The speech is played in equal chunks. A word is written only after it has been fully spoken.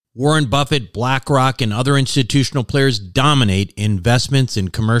Warren Buffett, BlackRock, and other institutional players dominate investments in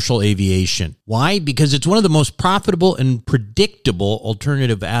commercial aviation. Why? Because it's one of the most profitable and predictable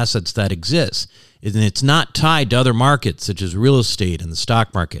alternative assets that exists, and it's not tied to other markets such as real estate and the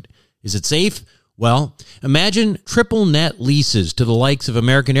stock market. Is it safe? Well, imagine triple net leases to the likes of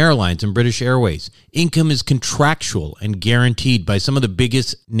American Airlines and British Airways. Income is contractual and guaranteed by some of the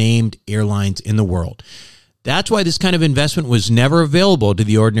biggest named airlines in the world. That's why this kind of investment was never available to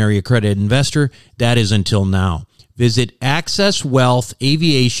the ordinary accredited investor. That is until now. Visit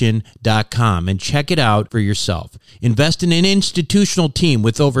accesswealthaviation.com and check it out for yourself. Invest in an institutional team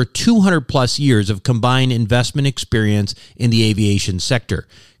with over 200 plus years of combined investment experience in the aviation sector.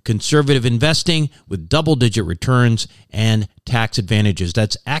 Conservative investing with double-digit returns and tax advantages.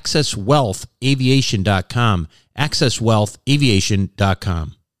 That's accesswealthaviation.com.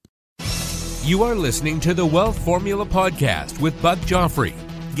 accesswealthaviation.com. You are listening to the Wealth Formula Podcast with Buck Joffrey.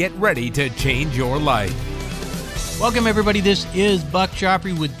 Get ready to change your life. Welcome, everybody. This is Buck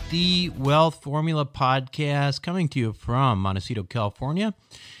Joffrey with the Wealth Formula Podcast, coming to you from Montecito, California.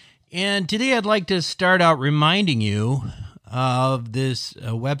 And today I'd like to start out reminding you of this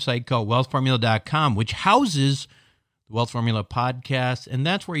website called wealthformula.com, which houses the Wealth Formula Podcast. And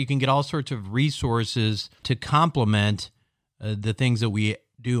that's where you can get all sorts of resources to complement the things that we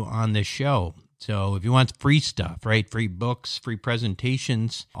do on this show. So if you want free stuff, right? Free books, free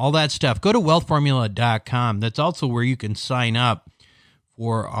presentations, all that stuff, go to wealthformula.com. That's also where you can sign up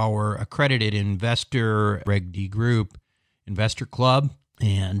for our accredited investor Reg D Group Investor Club.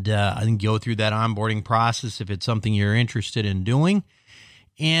 And I can go through that onboarding process if it's something you're interested in doing.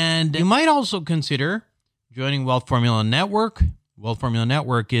 And you might also consider joining Wealth Formula Network. Wealth Formula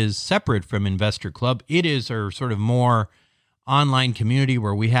Network is separate from Investor Club. It is our sort of more online community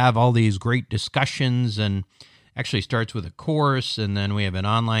where we have all these great discussions, and actually starts with a course, and then we have an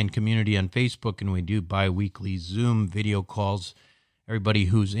online community on Facebook, and we do bi-weekly Zoom video calls. Everybody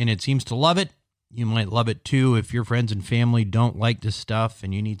who's in it seems to love it. You might love it too if your friends and family don't like this stuff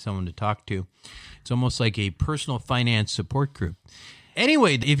and you need someone to talk to. It's almost like a personal finance support group.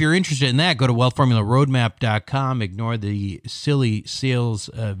 Anyway, if you're interested in that, go to wealthformularoadmap.com. Ignore the silly sales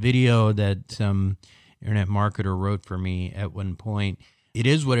video that internet marketer wrote for me at one point. It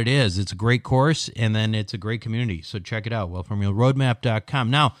is what it is. It's a great course, and then it's a great community. So check it out,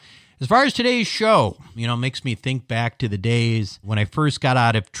 wealthformularoadmap.com. Now, as far as today's show, it makes me think back to the days when I first got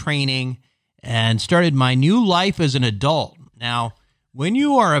out of training and started my new life as an adult. Now, when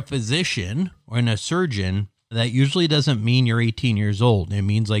you are a physician or a surgeon, that usually doesn't mean you're 18 years old. It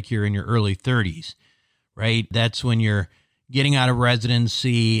means like you're in your early 30s, right? That's when you're getting out of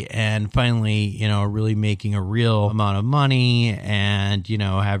residency and finally, really making a real amount of money and,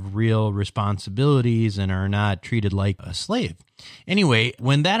 have real responsibilities and are not treated like a slave. Anyway,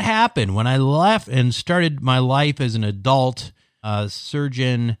 when that happened, when I left and started my life as an adult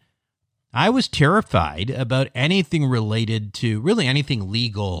surgeon, I was terrified about anything related to really anything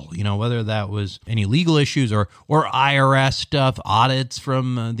legal, whether that was any legal issues or IRS stuff, audits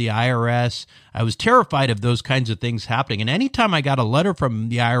from the IRS. I was terrified of those kinds of things happening. And anytime I got a letter from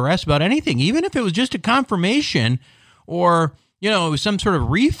the IRS about anything, even if it was just a confirmation or, it was some sort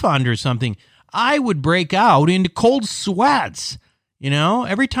of refund or something, I would break out into cold sweats.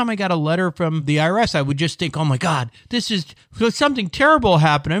 Every time I got a letter from the IRS, I would just think, oh my God, this is something terrible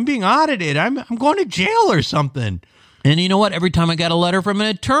happened. I'm being audited. I'm going to jail or something. And you know what? Every time I got a letter from an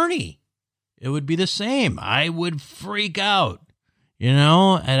attorney, it would be the same. I would freak out, and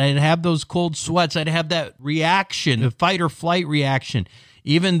I'd have those cold sweats. I'd have that reaction, the fight or flight reaction,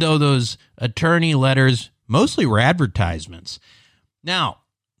 even though those attorney letters mostly were advertisements. Now,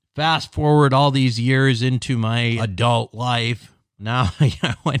 fast forward all these years into my adult life. Now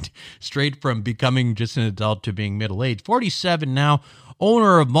I went straight from becoming just an adult to being middle-aged. 47 now,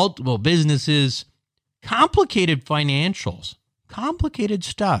 owner of multiple businesses, complicated financials, complicated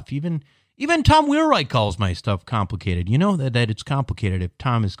stuff. Even Tom Wheelwright calls my stuff complicated. You know that it's complicated if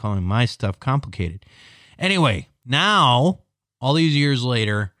Tom is calling my stuff complicated. Anyway, now, all these years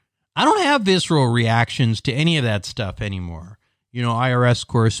later, I don't have visceral reactions to any of that stuff anymore. IRS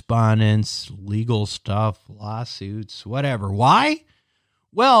correspondence, legal stuff, lawsuits, whatever. Why?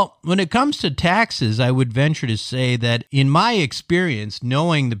 Well, when it comes to taxes, I would venture to say that in my experience,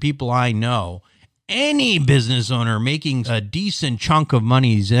 knowing the people I know, any business owner making a decent chunk of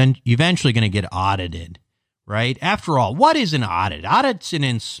money is eventually going to get audited, right? After all, what is an audit? Audit's an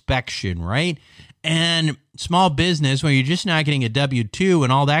inspection, right? And small business, where you're just not getting a W-2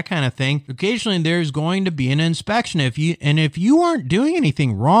 and all that kind of thing, occasionally there's going to be an inspection. If you aren't doing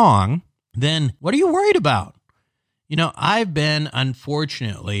anything wrong, then what are you worried about? I've been,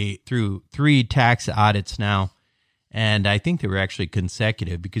 unfortunately, through 3 tax audits now, and I think they were actually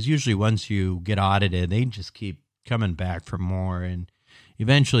consecutive because usually once you get audited, they just keep coming back for more, and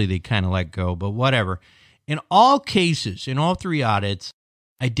eventually they kind of let go, but whatever. In all cases, in all 3 audits,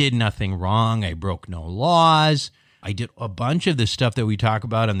 I did nothing wrong. I broke no laws. I did a bunch of the stuff that we talk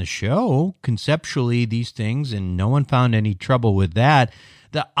about on the show, conceptually, these things, and no one found any trouble with that.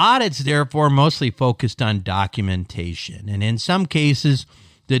 The audits, therefore, mostly focused on documentation. And in some cases,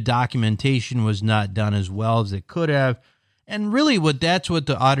 the documentation was not done as well as it could have. And really, that's what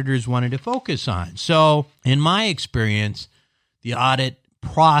the auditors wanted to focus on. So in my experience, the audit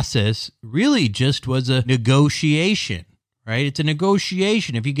process really just was a negotiation, right? It's a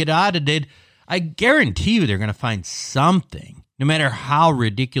negotiation. If you get audited, I guarantee you they're going to find something, no matter how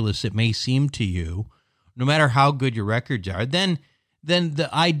ridiculous it may seem to you, no matter how good your records are. Then the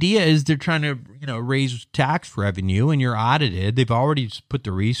idea is they're trying to, raise tax revenue, and you're audited. They've already put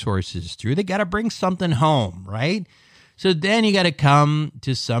the resources through. They got to bring something home, right? So then you got to come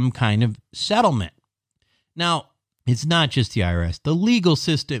to some kind of settlement. Now, it's not just the IRS. The legal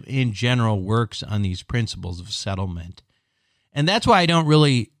system in general works on these principles of settlement. And that's why I don't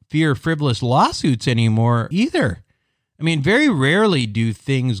really fear frivolous lawsuits anymore either. I mean, very rarely do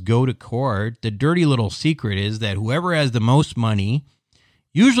things go to court. The dirty little secret is that whoever has the most money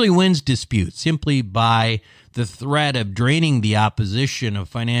usually wins disputes simply by the threat of draining the opposition of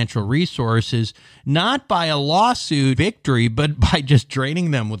financial resources, not by a lawsuit victory, but by just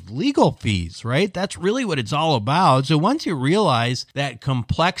draining them with legal fees, right? That's really what it's all about. So once you realize that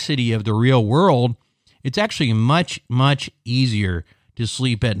complexity of the real world, it's actually much, much easier to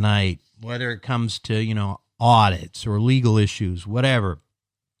sleep at night, whether it comes to, audits or legal issues, whatever.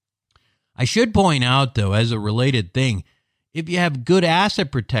 I should point out, though, as a related thing, if you have good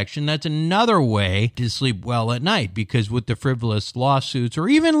asset protection, that's another way to sleep well at night, because with the frivolous lawsuits or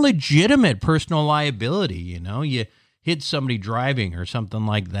even legitimate personal liability, you hit somebody driving or something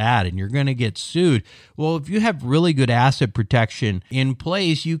like that and you're going to get sued. Well, if you have really good asset protection in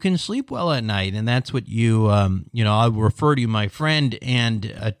place, you can sleep well at night. And that's what I'll refer to my friend and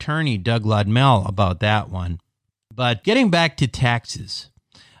attorney, Doug Lodmell, about that one. But getting back to taxes,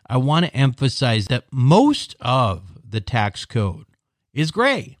 I want to emphasize that most of the tax code is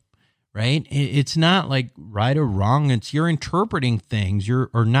gray, right? It's not like right or wrong. It's you're interpreting things, or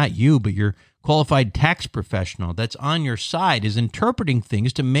not you, but your qualified tax professional that's on your side is interpreting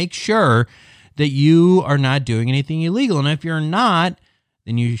things to make sure that you are not doing anything illegal. And if you're not,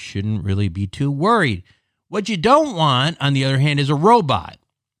 then you shouldn't really be too worried. What you don't want, on the other hand, is a robot,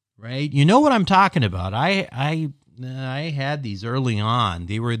 right? You know what I'm talking about. I had these early on.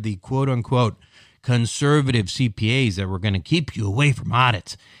 They were the quote-unquote conservative CPAs that were going to keep you away from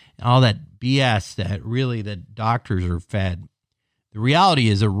audits and all that BS that doctors are fed. The reality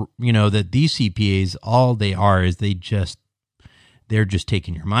is, that these CPAs, all they are is they're just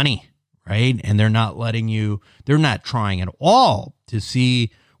taking your money, right? And they're not trying at all to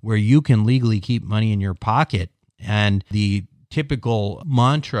see where you can legally keep money in your pocket. And the typical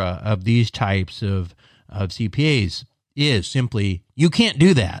mantra of these types of CPAs is simply, you can't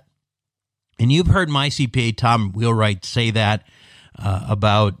do that. And you've heard my CPA, Tom Wheelwright, say that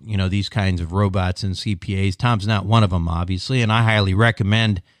about, these kinds of robots and CPAs. Tom's not one of them, obviously, and I highly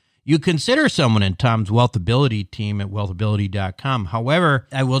recommend you consider someone in Tom's Wealthability team at wealthability.com. However,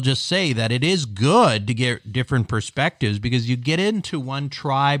 I will just say that it is good to get different perspectives, because you get into one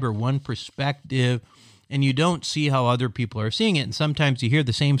tribe or one perspective and you don't see how other people are seeing it. And sometimes you hear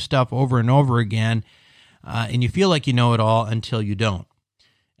the same stuff over and over again, and you feel like you know it all until you don't.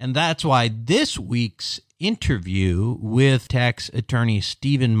 And that's why this week's interview with tax attorney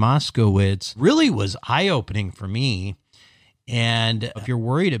Stephen Moskowitz really was eye-opening for me. And if you're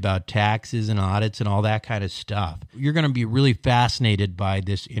worried about taxes and audits and all that kind of stuff, you're going to be really fascinated by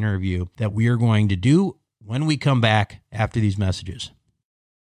this interview that we are going to do when we come back after these messages.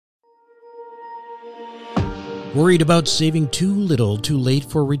 Worried about saving too little too late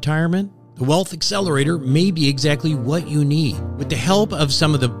for retirement? The Wealth Accelerator may be exactly what you need. With the help of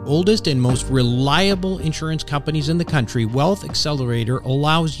some of the oldest and most reliable insurance companies in the country, Wealth Accelerator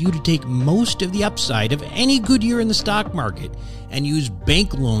allows you to take most of the upside of any good year in the stock market and use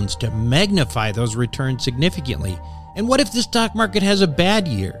bank loans to magnify those returns significantly. And what if the stock market has a bad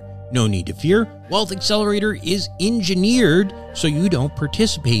year? No need to fear. Wealth Accelerator is engineered so you don't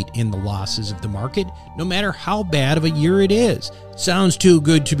participate in the losses of the market, no matter how bad of a year it is. Sounds too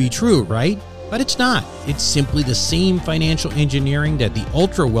good to be true, right? But it's not. It's simply the same financial engineering that the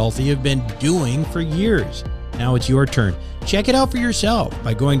ultra-wealthy have been doing for years. Now it's your turn. Check it out for yourself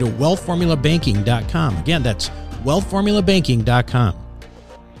by going to wealthformulabanking.com. Again, that's wealthformulabanking.com.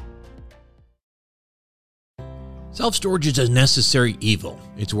 Self-storage is a necessary evil.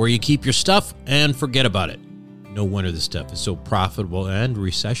 It's where you keep your stuff and forget about it. No wonder this stuff is so profitable and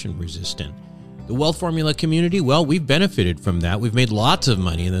recession-resistant. The Wealth Formula community, well, we've benefited from that. We've made lots of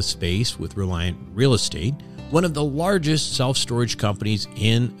money in this space with Reliant Real Estate, one of the largest self-storage companies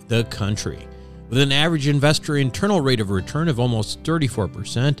in the country. With an average investor internal rate of return of almost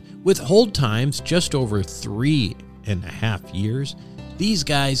 34%, with hold times just over 3.5 years, these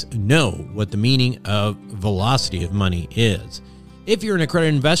guys know what the meaning of velocity of money is. If you're an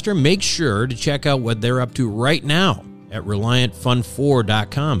accredited investor, make sure to check out what they're up to right now at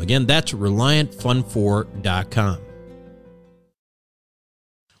ReliantFund4.com. Again, that's ReliantFund4.com.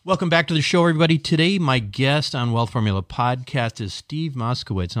 Welcome back to the show, everybody. Today, my guest on Wealth Formula Podcast is Steve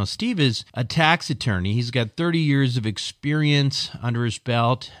Moskowitz. Now, Steve is a tax attorney. He's got 30 years of experience under his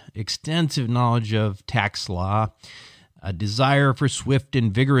belt, extensive knowledge of tax law, a desire for swift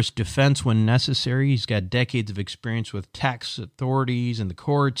and vigorous defense when necessary. He's got decades of experience with tax authorities and the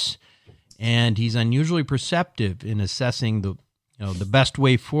courts, and he's unusually perceptive in assessing the best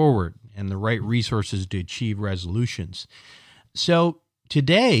way forward and the right resources to achieve resolutions. So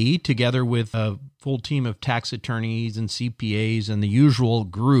today, together with a full team of tax attorneys and CPAs and the usual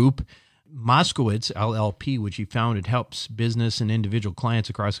group, Moskowitz LLP, which he founded, helps business and individual clients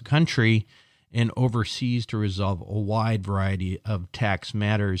across the country and overseas to resolve a wide variety of tax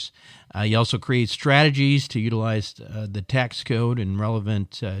matters. He also creates strategies to utilize the tax code and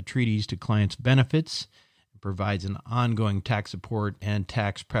relevant treaties to clients' benefits, provides an ongoing tax support and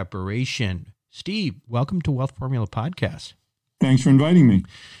tax preparation. Steve, welcome to Wealth Formula Podcast. Thanks for inviting me.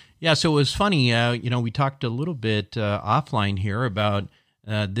 Yeah, so it was funny. We talked a little bit offline here about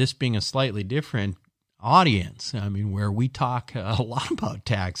this being a slightly different audience. I mean, where we talk a lot about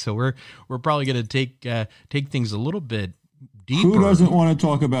tax, so we're probably going to take things a little bit deeper. Who doesn't want to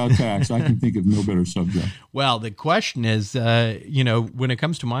talk about tax? I can think of no better subject. Well, the question is, when it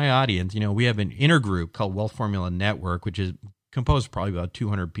comes to my audience, we have an intergroup called Wealth Formula Network, which is composed of probably about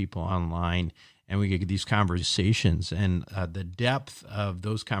 200 people online. And we get these conversations, and the depth of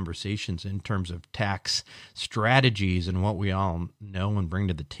those conversations in terms of tax strategies and what we all know and bring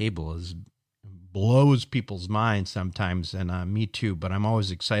to the table blows people's minds sometimes, and me too. But I'm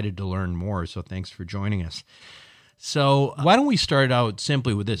always excited to learn more. So thanks for joining us. So why don't we start out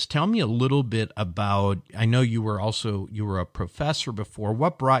simply with this? Tell me a little bit about. I know you were a professor before.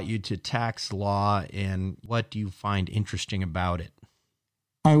 What brought you to tax law, and what do you find interesting about it?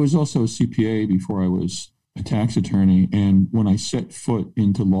 I was also a CPA before I was a tax attorney. And when I set foot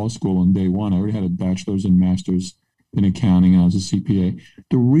into law school on day one, I already had a bachelor's and master's in accounting, and I was a CPA.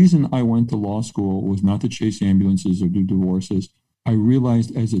 The reason I went to law school was not to chase ambulances or do divorces. I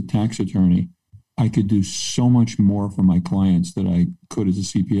realized as a tax attorney, I could do so much more for my clients than I could as a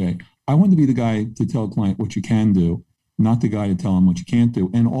CPA. I wanted to be the guy to tell a client what you can do, not the guy to tell them what you can't do.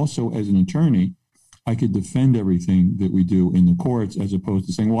 And also as an attorney, I could defend everything that we do in the courts as opposed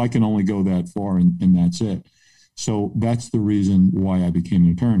to saying, well, I can only go that far and that's it. So that's the reason why I became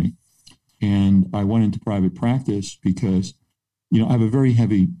an attorney. And I went into private practice because, I have a very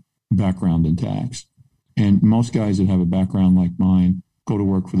heavy background in tax. And most guys that have a background like mine go to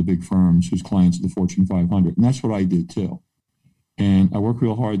work for the big firms whose clients are the Fortune 500. And that's what I did too. And I worked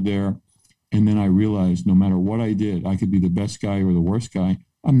real hard there. And then I realized no matter what I did, I could be the best guy or the worst guy.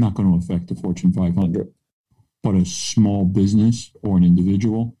 I'm not going to affect the Fortune 500, but a small business or an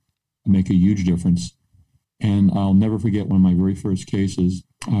individual make a huge difference. And I'll never forget one of my very first cases.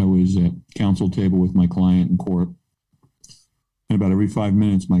 I was at counsel table with my client in court. And about every 5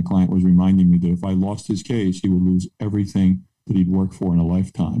 minutes, my client was reminding me that if I lost his case, he would lose everything that he'd worked for in a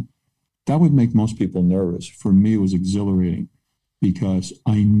lifetime. That would make most people nervous. For me, it was exhilarating because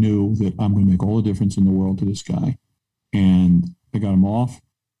I knew that I'm going to make all the difference in the world to this guy. And I got him off.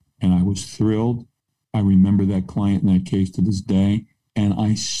 And I was thrilled. I remember that client in that case to this day. And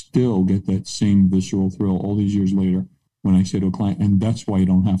I still get that same visceral thrill all these years later when I say to a client, and that's why you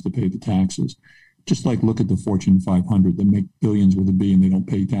don't have to pay the taxes. Just like look at the Fortune 500 that make billions with a B and they don't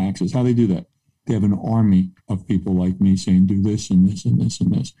pay taxes. How they do that? They have an army of people like me saying, do this and this and this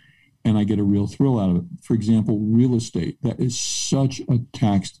and this. And I get a real thrill out of it. For example, real estate. That is such a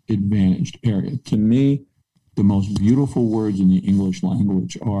tax advantaged area. To me, the most beautiful words in the English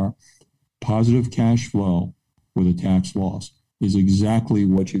language are positive cash flow with a tax loss is exactly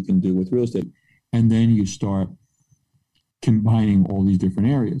what you can do with real estate. And then you start combining all these different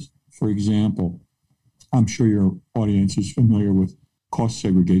areas. For example, I'm sure your audience is familiar with cost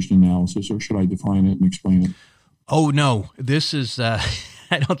segregation analysis, or should I define it and explain it? Oh, no, this is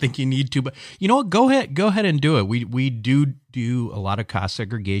I don't think you need to, but you know what? Go ahead and do it. We do a lot of cost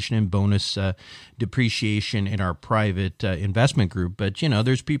segregation and bonus depreciation in our private investment group. But you know,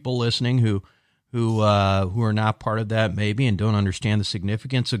 there's people listening who are not part of that maybe and don't understand the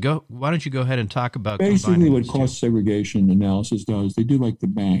significance. So why don't you go ahead and talk about basically what cost segregation analysis does? They do like the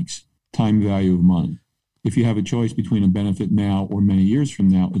banks, time value of money. If you have a choice between a benefit now or many years from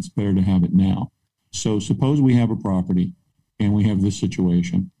now, it's better to have it now. So suppose we have a property and we have this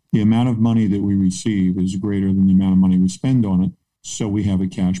situation. The amount of money that we receive is greater than the amount of money we spend on it. So we have a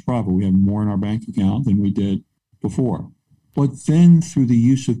cash profit. We have more in our bank account than we did before. But then through the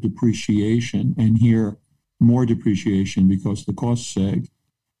use of depreciation, and here more depreciation because of the cost seg,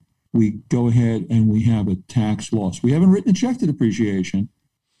 we go ahead and we have a tax loss. We haven't written a check to depreciation,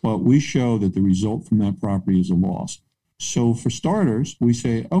 but we show that the result from that property is a loss. So for starters, we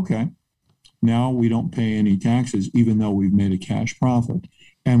say, okay, now we don't pay any taxes even though we've made a cash profit.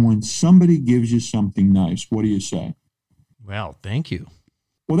 And when somebody gives you something nice, what do you say? Well, thank you.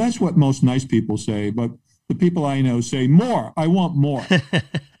 Well, that's what most nice people say, but the people I know say, more, I want more.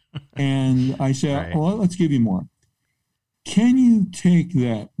 And I say, right. Well, let's give you more. Can you take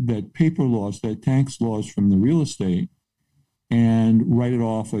that paper loss, that tax loss from the real estate and write it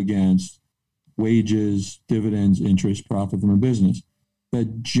off against wages, dividends, interest, profit from a business? The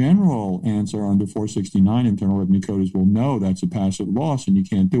general answer under 469 Internal Revenue Code is, well, no, that's a passive loss and you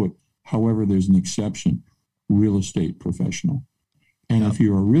can't do it. However, there's an exception, real estate professional. And if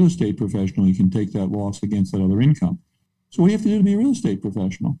you're a real estate professional, you can take that loss against that other income. So what do you have to do to be a real estate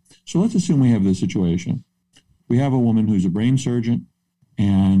professional? So let's assume we have this situation. We have a woman who's a brain surgeon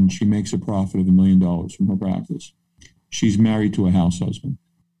and she makes a profit of $1 million from her practice. She's married to a house husband.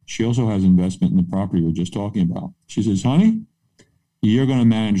 She also has investment in the property we're just talking about. She says, honey, you're going to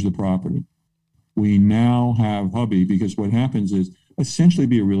manage the property. We now have hubby, because what happens is essentially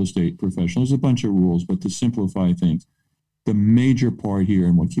be a real estate professional. There's a bunch of rules, but to simplify things, the major part here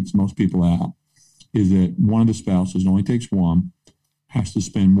and what keeps most people out is that one of the spouses, it only takes one, has to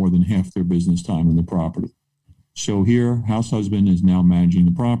spend more than half their business time in the property. So here, house husband is now managing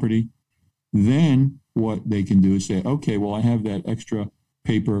the property. Then what they can do is say, okay, well, I have that extra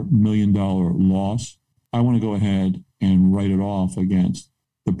paper $1 million loss. I want to go ahead and write it off against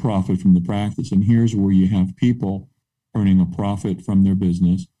the profit from the practice. And here's where you have people earning a profit from their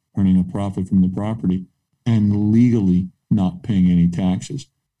business, earning a profit from the property, and legally not paying any taxes.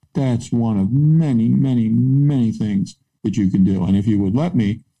 That's one of many, many, many things that you can do. And if you would let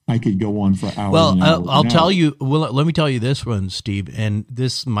me, I could go on for hours. Well, and hours I'll tell you. Well, let me tell you this one, Steve. And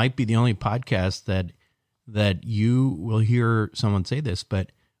this might be the only podcast that you will hear someone say this,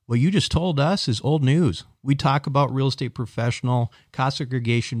 but what you just told us is old news. We talk about real estate professional, cost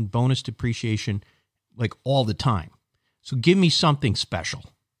segregation, bonus depreciation, like all the time. So give me something special.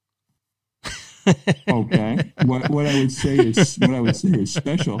 Okay. What I would say is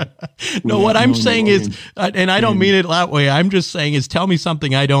special. No, what I'm saying is, and I don't mean it that way. I'm just saying is, tell me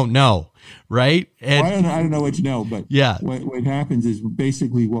something I don't know, right? And well, I don't know what you know, but yeah, what happens is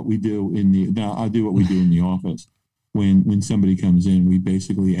basically what we do now I'll do what we do in the office. When somebody comes in, we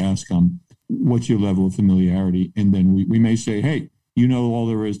basically ask them, what's your level of familiarity? And then we may say, hey, you know all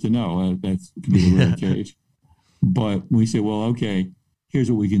there is to know. That's could be the rare case. But we say, well, okay, here's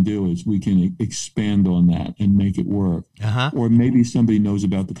what we can do is we can expand on that and make it work. Uh-huh. Or maybe somebody knows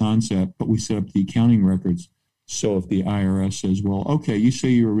about the concept, but we set up the accounting records. So if the IRS says, well, okay, you say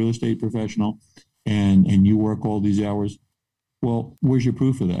you're a real estate professional and you work all these hours. Well, where's your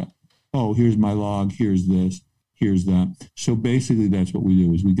proof of that? Oh, here's my log. Here's this. Here's that. So basically that's what we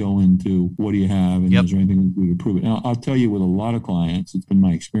do is we go into what do you have and is there anything we do to prove it? Now, I'll tell you with a lot of clients, it's been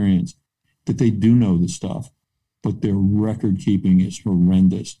my experience that they do know this stuff, but their record keeping is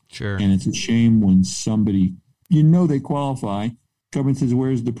horrendous. Sure. And it's a shame when somebody, they qualify. Government says,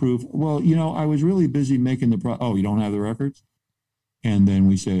 where's the proof? Well, I was really busy making oh, you don't have the records? And then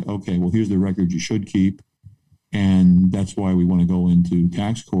we say, okay, well, here's the record you should keep. And that's why we want to go into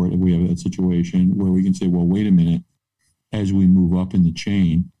tax court if we have that situation where we can say, well, wait a minute, as we move up in the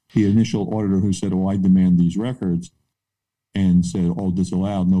chain, the initial auditor who said, oh, I demand these records and said, oh,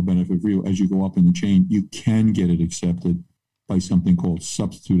 disallowed, no benefit for you. As you go up in the chain, you can get it accepted by something called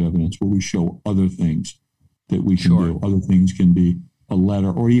substitute evidence, where we show other things that we can do. Other things can be a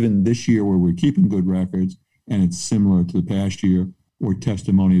letter, or even this year where we're keeping good records and it's similar to the past year, or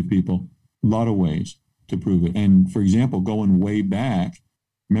testimony of people, a lot of ways to prove it. And for example, going way back,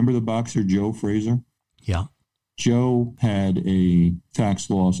 remember the boxer Joe Frazier? Yeah. Joe had a tax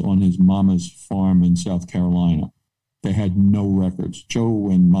loss on his mama's farm in South Carolina. They had no records. Joe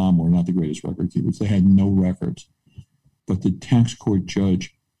and mom were not the greatest record keepers. They had no records. but the tax court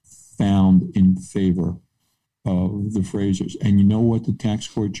judge found in favor of the Frasers. And you know what the tax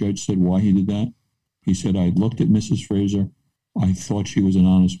court judge said why he did that? He said, I looked at Mrs. Fraser, I thought she was an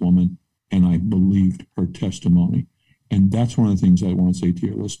honest woman, and I believed her testimony. And that's one of the things I want to say to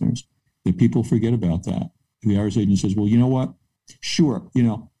your listeners, that people forget about that. The IRS agent says, well, you know what? Sure,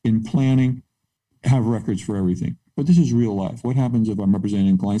 in planning, have records for everything. But this is real life. What happens if I'm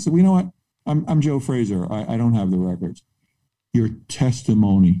representing clients? Well, you know what? I'm Joe Fraser. I don't have the records. Your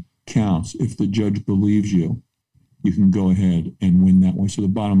testimony counts. If the judge believes you, you can go ahead and win that way. So the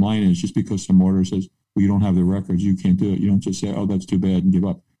bottom line is, just because some order says, well, you don't have the records, you can't do it. You don't just say, oh, that's too bad, and give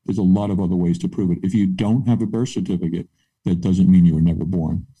up. There's a lot of other ways to prove it. If you don't have a birth certificate, that doesn't mean you were never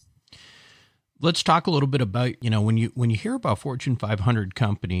born. Let's talk a little bit about, when you hear about Fortune 500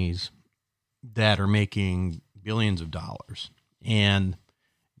 companies that are making billions of dollars and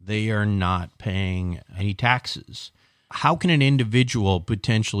they are not paying any taxes, how can an individual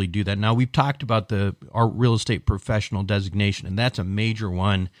potentially do that? Now, we've talked about our real estate professional designation, and that's a major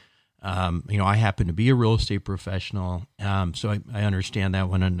one. I happen to be a real estate professional, so I understand that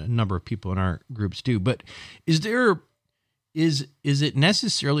one, and a number of people in our groups do. But is it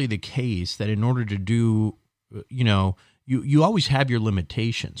necessarily the case that in order to do, you always have your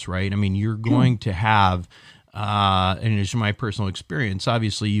limitations, right? I mean, you're going to have, and it's my personal experience,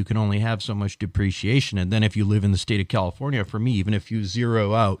 obviously you can only have so much depreciation. And then if you live in the state of California, for me, even if you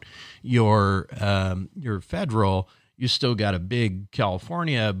zero out your federal, you still got a big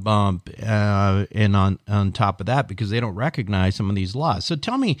California bump, and on top of that, because they don't recognize some of these laws. So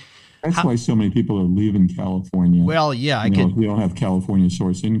tell me, that's why so many people are leaving California. Well, yeah, they don't have California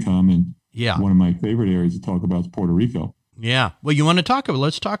source income, and one of my favorite areas to talk about is Puerto Rico. Yeah, well,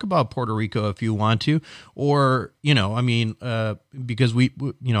 let's talk about Puerto Rico if you want to, or because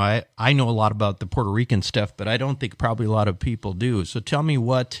I know a lot about the Puerto Rican stuff, but I don't think probably a lot of people do. So tell me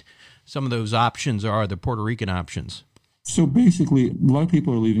what some of those options are, the Puerto Rican options. So basically, a lot of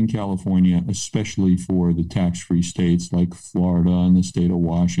people are leaving California, especially for the tax-free states like Florida and the state of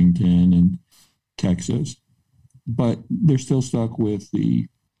Washington and Texas. But they're still stuck with the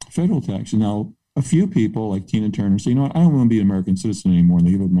federal tax. And now, a few people like Tina Turner say, you know what, I don't want to be an American citizen anymore, and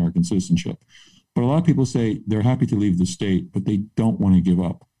they give up American citizenship. But a lot of people say they're happy to leave the state, but they don't want to give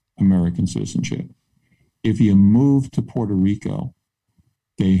up American citizenship. If you move to Puerto Rico,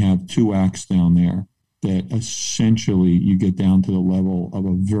 they have two acts down there that essentially you get down to the level of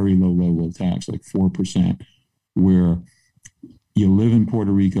a very low level of tax, like 4%, where you live in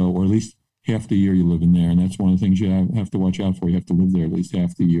Puerto Rico, or at least half the year you live in there. And that's one of the things you have to watch out for. You have to live there at least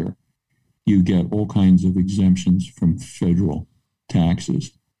half the year. You get all kinds of exemptions from federal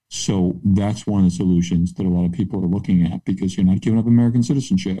taxes. So that's one of the solutions that a lot of people are looking at, because you're not giving up American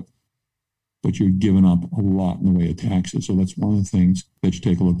citizenship, but you're giving up a lot in the way of taxes. So that's one of the things that you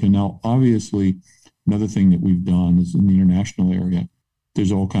take a look at. Now, obviously, another thing that we've done is in the international area,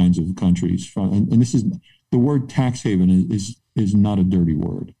 there's all kinds of countries. And this is, the word tax haven is not a dirty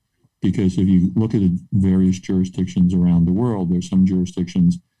word, because if you look at the various jurisdictions around the world, there's some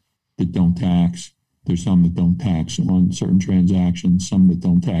jurisdictions that don't tax. There's some that don't tax on certain transactions, some that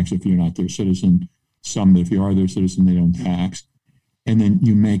don't tax if you're not their citizen, some that if you are their citizen, they don't tax. And then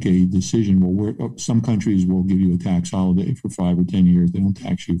you make a decision, well, some countries will give you a tax holiday for 5 or 10 years. They don't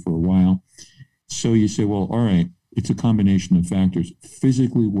tax you for a while. So you say, well, all right, it's a combination of factors.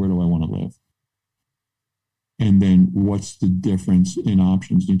 Physically, where do I want to live? And then what's the difference in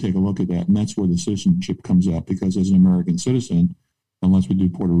options? And you take a look at that. And that's where the citizenship comes up, because as an American citizen, unless we do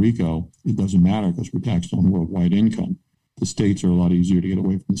Puerto Rico, it doesn't matter because we're taxed on worldwide income. The states are a lot easier to get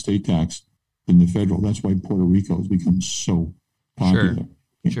away from the state tax than the federal. That's why Puerto Rico has become so popular.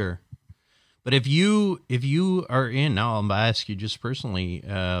 Sure. But if you are in, now I'll ask you just personally,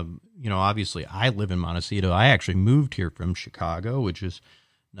 obviously I live in Montecito. I actually moved here from Chicago, which is...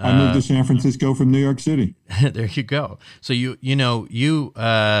 I moved to San Francisco from New York City. There you go. So you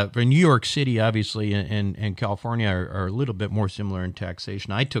for New York City, obviously, and California are a little bit more similar in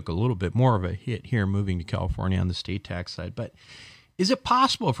taxation. I took a little bit more of a hit here moving to California on the state tax side. But is it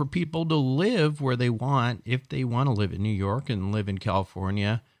possible for people to live where they want, if they want to live in New York and live in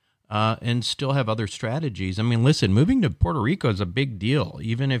California, and still have other strategies? I mean, listen, moving to Puerto Rico is a big deal,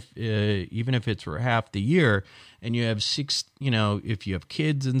 even if it's for half the year, and you have if you have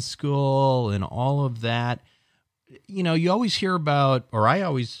kids in school and all of that, you always hear about, or I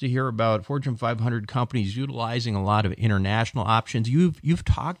always hear about Fortune 500 companies utilizing a lot of international options. You've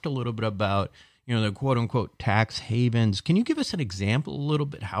talked a little bit about, the quote unquote tax havens. Can you give us an example a little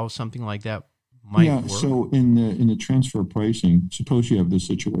bit how something like that might work? So in the transfer pricing, suppose you have this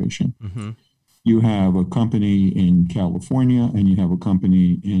situation. Mm-hmm. You have a company in California and you have a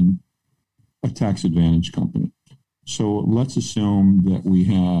company in a tax advantage company. So let's assume that we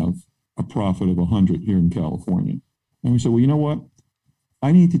have a profit of 100 here in California. And we say, well, you know what?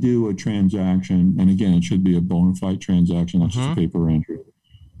 I need to do a transaction. And again, it should be a bona fide transaction, not just a paper entry.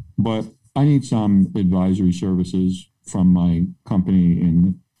 But I need some advisory services from my company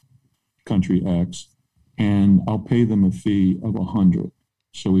in country X, and I'll pay them a fee of 100.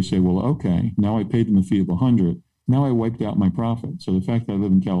 So we say, well, okay, now I paid them a fee of 100. Now I wiped out my profit. So the fact that I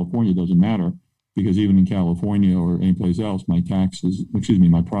live in California doesn't matter, because even in California or anyplace else, my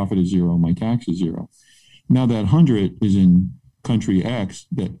profit is zero, my tax is zero. Now that 100 is in country X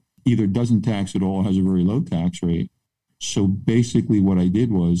that either doesn't tax at all, has a very low tax rate. So basically what I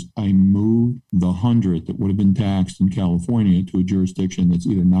did was I moved the 100 that would have been taxed in California to a jurisdiction that's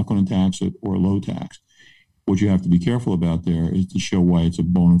either not going to tax it or low tax. What you have to be careful about there is to show why it's a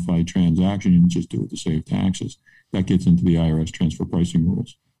bona fide transaction and just do it to save taxes. That gets into the IRS transfer pricing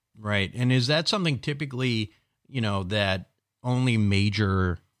rules. Right. And is that something typically, that only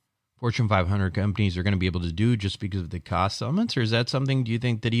major Fortune 500 companies are going to be able to do just because of the cost elements? Or is that something, do you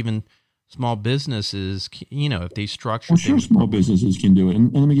think, that even small businesses, if they structure things? Sure, small businesses can do it.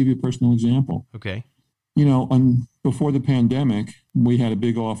 And let me give you a personal example. Okay. Before the pandemic, we had a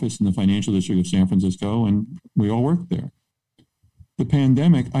big office in the financial district of San Francisco, and we all worked there. The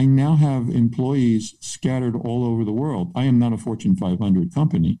pandemic, I now have employees scattered all over the world. I am not a Fortune 500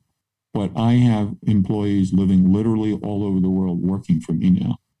 company, but I have employees living literally all over the world working for me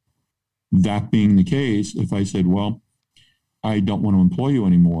now. That being the case, if I said, well, I don't want to employ you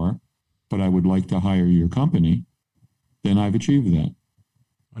anymore, but I would like to hire your company, then I've achieved that.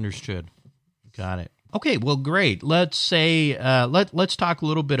 Understood. Got it. Okay, well, great. Let's say, let's talk a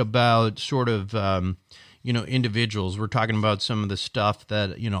little bit about sort of, individuals. We're talking about some of the stuff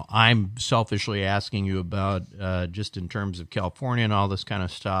that, I'm selfishly asking you about just in terms of California and all this kind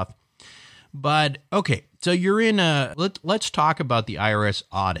of stuff. But, okay, so you're in let's talk about the IRS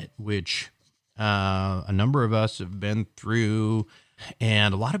audit, which a number of us have been through,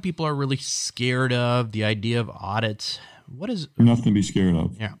 and a lot of people are really scared of the idea of audits. What is... Nothing to be scared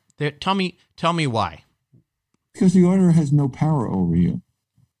of. Yeah. Tell me why. Because the auditor has no power over you.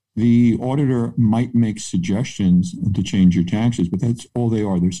 The auditor might make suggestions to change your taxes, but that's all they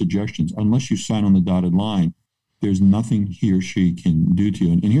are. They're suggestions. Unless you sign on the dotted line, there's nothing he or she can do to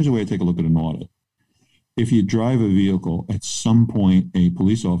you. And here's a way to take a look at an audit. If you drive a vehicle, at some point, a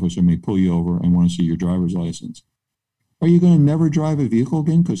police officer may pull you over and want to see your driver's license. Are you going to never drive a vehicle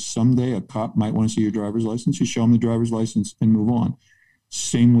again? Because someday a cop might want to see your driver's license. You show them the driver's license and move on.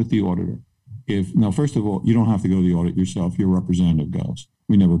 Same with the auditor. Now, first of all, you don't have to go to the audit yourself. Your representative goes.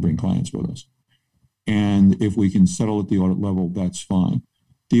 We never bring clients with us. And if we can settle at the audit level, that's fine.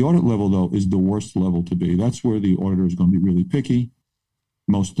 The audit level, though, is the worst level to be. That's where the auditor is going to be really picky,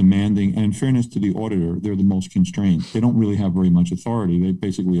 most demanding. And in fairness to the auditor, they're the most constrained. They don't really have very much authority. They're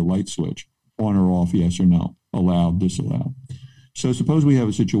basically a light switch, on or off, yes or no, allowed, disallowed. So suppose we have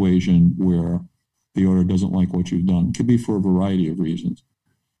a situation where the auditor doesn't like what you've done. It could be for a variety of reasons.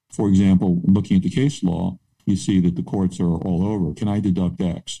 For example, looking at the case law, you see that the courts are all over. Can I deduct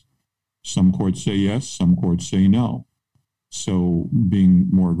X? Some courts say yes, some courts say no. So being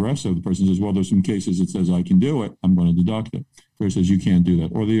more aggressive, the person says, well, there's some cases that says I can do it, I'm going to deduct it. Or says you can't do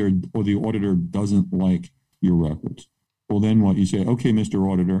that. Or the auditor doesn't like your records. Well, then what? You say, okay, Mr.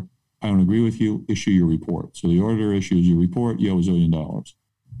 Auditor, I don't agree with you, issue your report. So the auditor issues your report, you owe $1 zillion.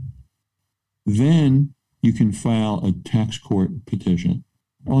 Then you can file a tax court petition.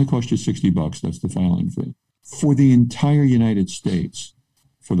 It only costs you $60. That's the filing fee. For the entire United States,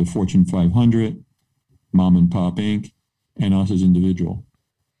 for the Fortune 500, Mom and Pop Inc., and us as individual,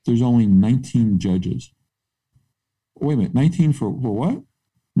 there's only 19 judges. Wait a minute, 19 for what?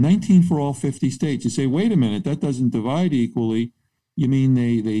 19 for all 50 states. You say, wait a minute, that doesn't divide equally. You mean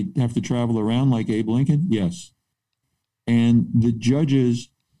they have to travel around like Abe Lincoln? Yes. And the judges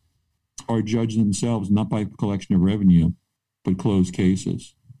are judged themselves not by collection of revenue, but closed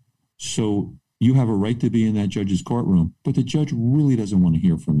cases. So you have a right to be in that judge's courtroom, but the judge really doesn't want to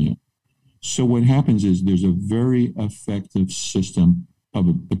hear from you. So what happens is there's a very effective system of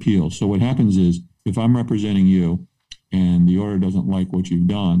appeal. So what happens is if I'm representing you and the auditor doesn't like what you've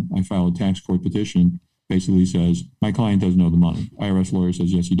done, I file a tax court petition, basically says, my client doesn't owe the money. IRS lawyer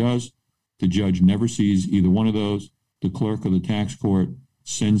says, yes, he does. The judge never sees either one of those. The clerk of the tax court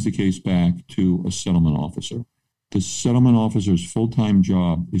sends the case back to a settlement officer. The settlement officer's full-time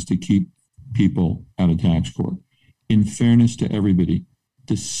job is to keep people out of tax court. In fairness to everybody,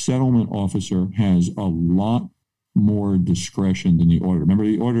 the settlement officer has a lot more discretion than the auditor. Remember,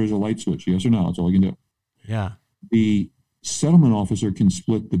 the auditor is a light switch. Yes or no? That's all you can do. Yeah. The settlement officer can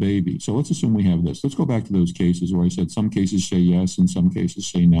split the baby. So let's assume we have this. Let's go back to those cases where I said some cases say yes and some cases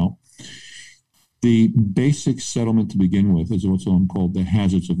say no. The basic settlement to begin with is what's called the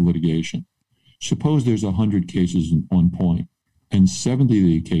hazards of litigation. Suppose there's 100 cases on point, and 70 of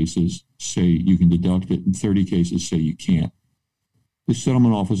the cases say you can deduct it, and 30 cases say you can't. The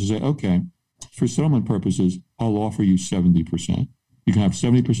settlement officer say, okay, for settlement purposes, I'll offer you 70%. You can have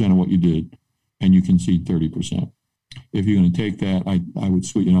 70% of what you did, and you concede 30%. If you're going to take that, I would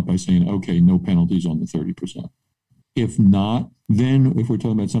sweeten up by saying, okay, no penalties on the 30%. If not, then if we're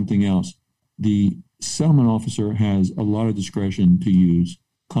talking about something else, the settlement officer has a lot of discretion to use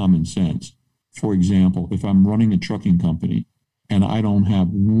common sense. For example, if I'm running a trucking company and I don't have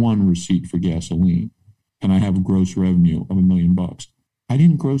one receipt for gasoline and I have a gross revenue of $1 million, I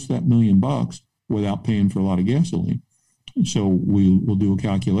didn't gross that $1 million without paying for a lot of gasoline. So we'll do a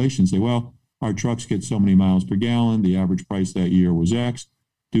calculation, say, well, our trucks get so many miles per gallon. The average price that year was X.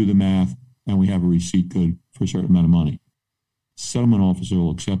 Do the math, and we have a receipt good for a certain amount of money. Settlement officer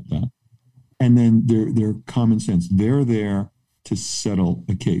will accept that. And then they're common sense. They're there to settle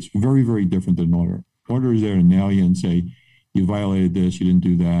a case. Very, very different than an auditor. Auditor is there to nail you and say, you violated this, you didn't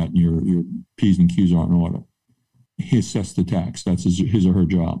do that, and your P's and Q's aren't in order. He assessed the tax. That's his or her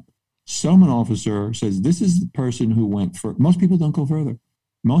job. Settlement officer says, this is the person who went for. Most people don't go further.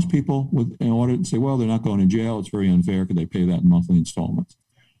 Most people with an audit say, well, they're not going to jail. It's very unfair because they pay that in monthly installments.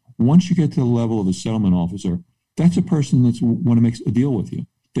 Once you get to the level of a settlement officer, that's a person that's want to make a deal with you.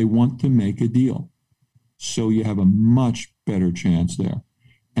 They want to make a deal. So you have a much better chance there.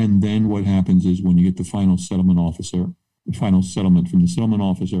 And then what happens is when you get the final settlement officer, the final settlement from the settlement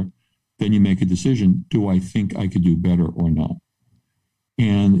officer, then you make a decision, do I think I could do better or not?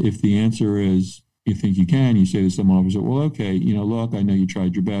 And if the answer is, you think you can, you say to the settlement officer, well, okay, look, I know you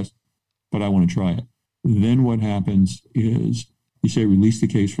tried your best, but I want to try it. Then what happens is you say, release the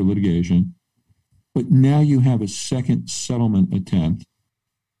case for litigation, but now you have a second settlement attempt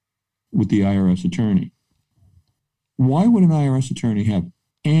with the IRS attorney. Why would an IRS attorney have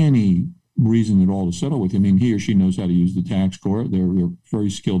any reason at all to settle with you? I mean, he or she knows how to use the tax court. They're very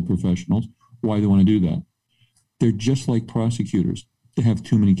skilled professionals. Why do they want to do that? They're just like prosecutors. They have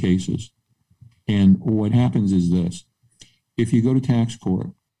too many cases. And what happens is this. If you go to tax court,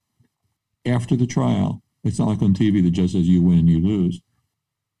 after the trial, it's not like on TV, the judge says you win and you lose.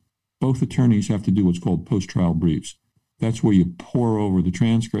 Both attorneys have to do what's called post-trial briefs. That's where you pour over the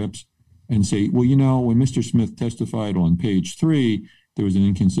transcripts and say, well, when Mr. Smith testified on page 3, there was an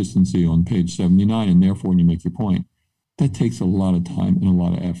inconsistency on page 79, and therefore you make your point. That takes a lot of time and a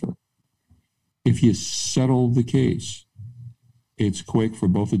lot of effort. If you settle the case, it's quick for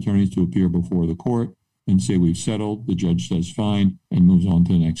both attorneys to appear before the court and say, we've settled, the judge says fine, and moves on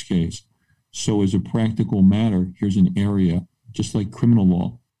to the next case. So as a practical matter, here's an area, just like criminal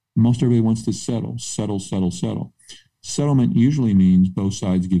law. Most everybody wants to settle. Settlement usually means both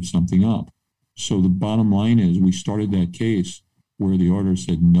sides give something up. So the bottom line is we started that case where the auditor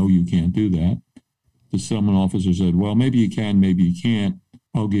said, no, you can't do that. The settlement officer said, well, maybe you can, maybe you can't.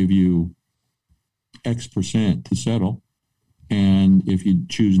 I'll give you X% to settle. And if you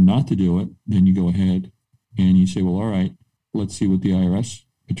choose not to do it, then you go ahead and you say, well, all right, let's see what the IRS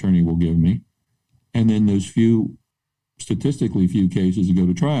attorney will give me. And then those statistically few cases that go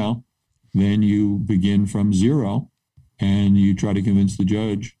to trial, then you begin from zero and you try to convince the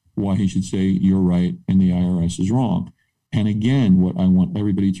judge why he should say you're right and the IRS is wrong. And again, what I want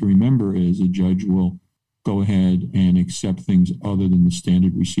everybody to remember is a judge will go ahead and accept things other than the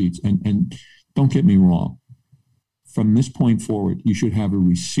standard receipts. And don't get me wrong. From this point forward, you should have a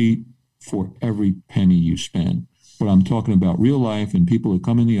receipt for every penny you spend. But I'm talking about real life and people that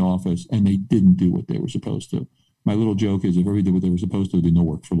come in the office and they didn't do what they were supposed to. My little joke is if everybody did what they were supposed to, there'd be no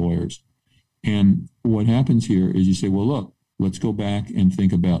work for lawyers. And what happens here is you say, well, look, let's go back and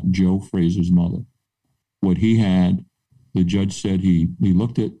think about Joe Frazier's mother. What he had, the judge said he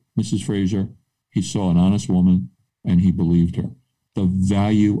looked at Mrs. Frazier, he saw an honest woman, and he believed her. The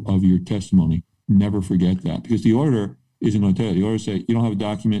value of your testimony, never forget that. Because the auditor isn't going to tell you. The auditor say, you don't have a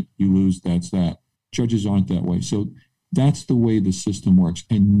document, you lose, that's that. Judges aren't that way. So that's the way the system works.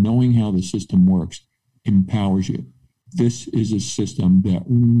 And knowing how the system works empowers you. This is a system that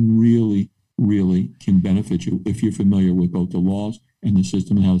really can benefit you if you're familiar with both the laws and the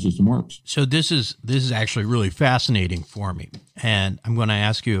system and how the system works. So this is actually really fascinating for me. And I'm going to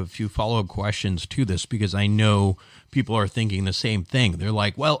ask you a few follow-up questions to this because I know people are thinking the same thing. They're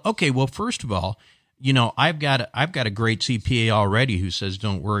like, well, okay, well, first of all, I've got a great CPA already who says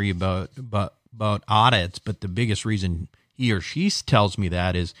don't worry about about audits, but the biggest reason he or she tells me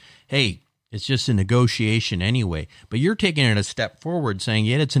that is, hey, it's just a negotiation anyway. But you're taking it a step forward saying,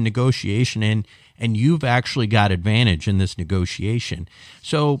 yeah, it's a negotiation and you've actually got advantage in this negotiation.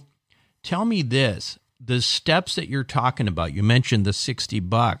 So tell me this, the steps that you're talking about, you mentioned the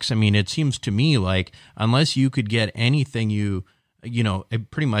 $60. I mean, it seems to me like unless you could get anything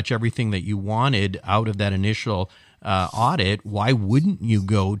pretty much everything that you wanted out of that initial audit, why wouldn't you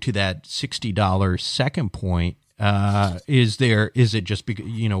go to that $60 second point? Is it just because,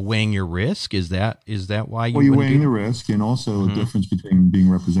 weighing your risk? Is that why you? Well, you're weighing the risk, and also the difference between being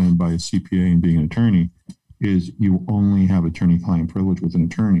represented by a CPA and being an attorney is you only have attorney-client privilege with an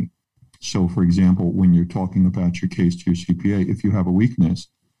attorney. So, for example, when you're talking about your case to your CPA, if you have a weakness,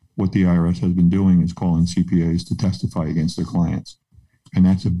 what the IRS has been doing is calling CPAs to testify against their clients, and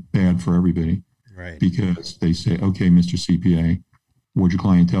that's bad for everybody. Right. Because they say, okay, Mr. CPA, what'd your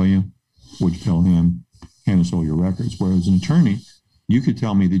client tell you? What'd you tell him? Hand us all your records. Whereas an attorney, you could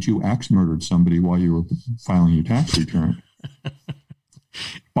tell me that you axe murdered somebody while you were filing your tax return.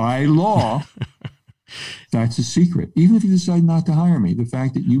 By law, that's a secret. Even if you decide not to hire me, the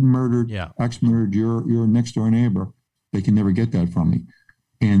fact that you axe murdered your next door neighbor, they can never get that from me.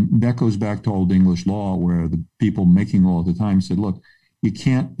 And that goes back to old English law, where the people making law at the time said, look, you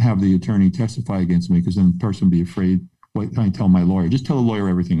can't have the attorney testify against me because then the person will be afraid. What can I tell my lawyer? Just tell the lawyer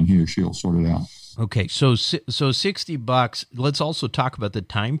everything and he or she'll sort it out. Okay, so $60. Let's also talk about the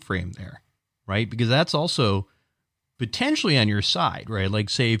time frame there, right? Because that's also potentially on your side, right? Like,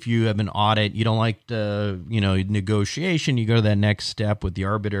 say if you have an audit, you don't like the negotiation, you go to that next step with the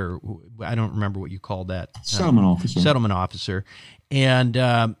arbiter. I don't remember what you call that. Settlement officer. Settlement officer. And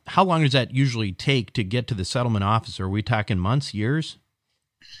how long does that usually take to get to the settlement officer? Are we talking months, years?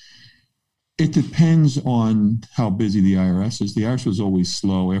 It depends on how busy the IRS is. The IRS was always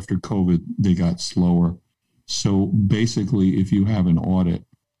slow. After COVID, they got slower. So basically, if you have an audit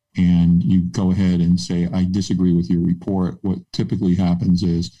and you go ahead and say, I disagree with your report, what typically happens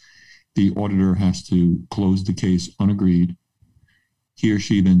is the auditor has to close the case unagreed. He or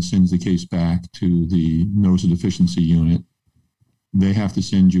she then sends the case back to the notice of deficiency unit. They have to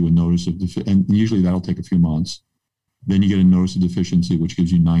send you a notice of and usually that'll take a few months. Then you get a notice of deficiency, which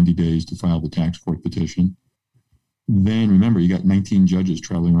gives you 90 days to file the tax court petition. Then remember, you got 19 judges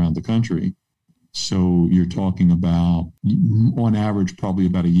traveling around the country. So you're talking about, on average, probably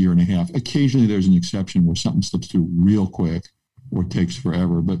about a year and a half. Occasionally there's an exception where something slips through real quick or takes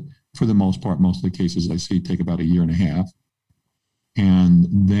forever. But for the most part, most of the cases I see take about a year and a half. And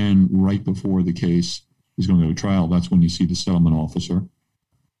then right before the case is going to go to trial, that's when you see the settlement officer.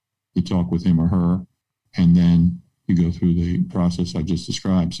 You talk with him or her, and then you go through the process I just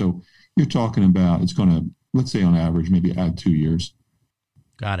described. So you're talking about, it's going to, let's say on average, maybe add 2 years.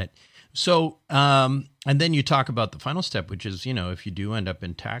 Got it. So, and then you talk about the final step, which is, if you do end up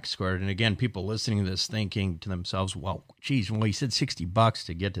in tax court, and again, people listening to this thinking to themselves, well, geez, well, you said $60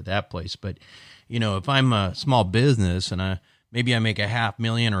 to get to that place. But, if I'm a small business and maybe I make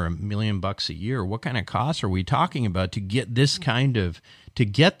 $500,000 or $1 million a year, what kind of costs are we talking about to get this to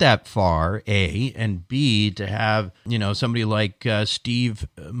get that far, A, and B, to have, somebody like Steve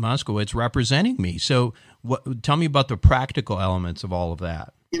Moskowitz representing me. So tell me about the practical elements of all of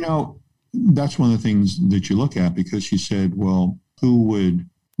that. That's one of the things that you look at, because she said, well, who would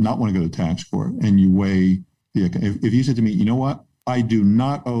not want to go to tax court? And you weigh if you said to me, you know what, I do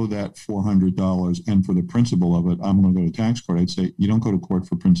not owe that $400, and for the principal of it, I'm going to go to tax court. I'd say, you don't go to court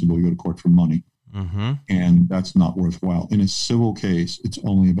for principal, you go to court for money. Mm-hmm. And that's not worthwhile. In a civil case, it's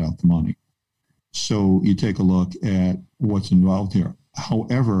only about the money. So you take a look at what's involved here.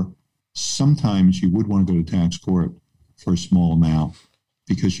 However, sometimes you would want to go to tax court for a small amount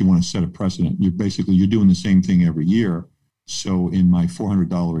because you want to set a precedent. You're doing the same thing every year. So in my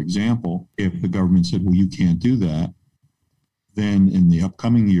 $400 example, if the government said, well, you can't do that, then in the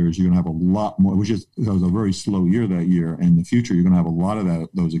upcoming years, you're going to have a lot more, it was a very slow year that year. And in the future, you're going to have a lot of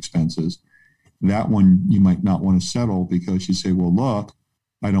those expenses. That one you might not want to settle because you say, well, look,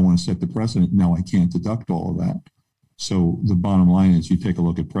 I don't want to set the precedent. Now I can't deduct all of that. So the bottom line is you take a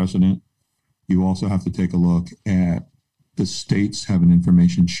look at precedent. You also have to take a look at the states have an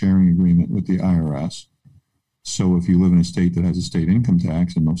information sharing agreement with the IRS. So if you live in a state that has a state income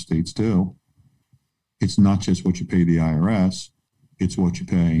tax, and most states do, it's not just what you pay the IRS, it's what you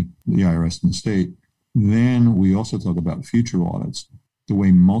pay the IRS and the state. Then we also talk about future audits. The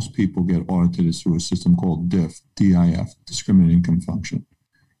way most people get audited is through a system called DIF, D-I-F, Discriminant Income Function.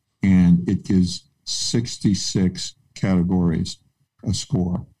 And it gives 66 categories a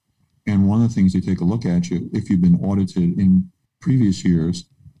score. And one of the things they take a look at you, if you've been audited in previous years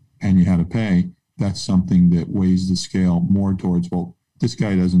and you had to pay, that's something that weighs the scale more towards, well, this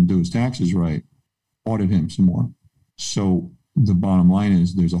guy doesn't do his taxes right, audit him some more. So the bottom line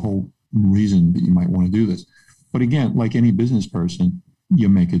is there's a whole reason that you might want to do this. But again, like any business person, you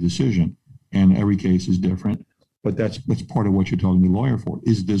make a decision, and every case is different. But that's part of what you're talking to the lawyer for.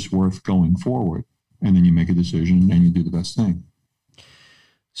 Is this worth going forward? And then you make a decision and you do the best thing.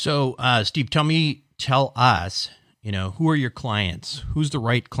 So, Steve, tell us, who are your clients? Who's the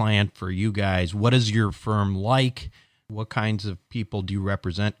right client for you guys? What is your firm like? What kinds of people do you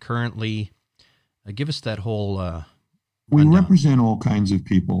represent currently? Give us that whole We rundown. represent all kinds of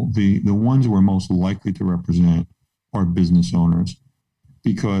people. The ones we're most likely to represent are business owners,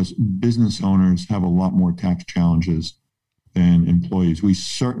 because business owners have a lot more tax challenges than employees. We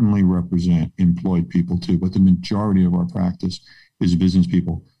certainly represent employed people too, but the majority of our practice is business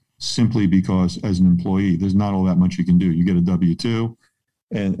people, simply because as an employee, there's not all that much you can do. You get a W-2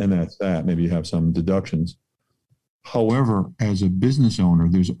 and that's that. Maybe you have some deductions. However, as a business owner,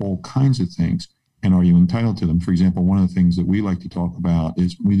 there's all kinds of things. And are you entitled to them? For example, one of the things that we like to talk about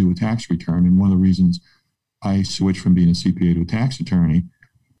is we do a tax return. And one of the reasons I switched from being a CPA to a tax attorney,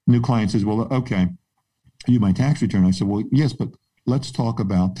 new client says, well, okay, you do my tax return. I said, well, yes, but let's talk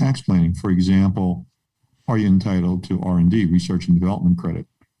about tax planning. For example, are you entitled to R&D, research and development credit?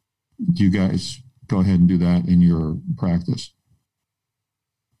 Do you guys go ahead and do that in your practice?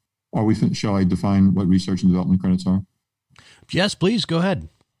 Shall I define what research and development credits are? Yes, please, go ahead.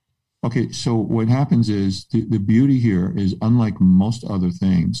 Okay, so what happens is the beauty here is, unlike most other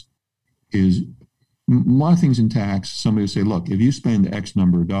things, is a lot of things in tax, somebody will say, look, if you spend X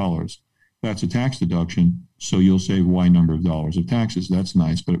number of dollars, that's a tax deduction, so you'll save Y number of dollars of taxes. That's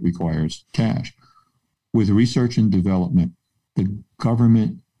nice, but it requires cash. With research and development, the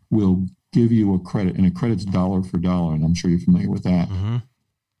government will give you a credit, and a credit's dollar for dollar, and I'm sure you're familiar with that,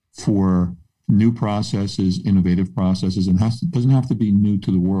 for new processes, innovative processes, and doesn't have to be new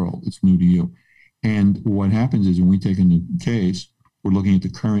to the world. It's new to you. And what happens is when we take a new case, we're looking at the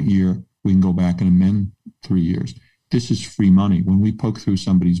current year. We can go back and amend 3 years. This is free money. When we poke through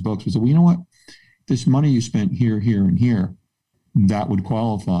somebody's books, we say, well, you know what? This money you spent here, here, and here, that would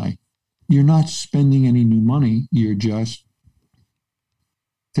qualify. You're not spending any new money. You're just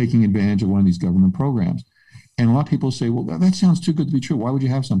taking advantage of one of these government programs. And a lot of people say, well, that sounds too good to be true. Why would you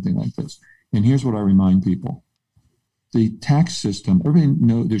have something like this? And here's what I remind people. The tax system, everybody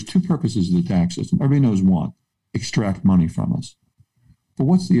knows there's two purposes of the tax system. Everybody knows one, extract money from us. But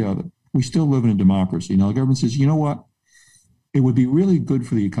what's the other? We still live in a democracy. Now the government says, you know what? It would be really good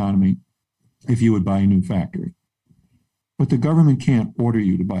for the economy if you would buy a new factory. But the government can't order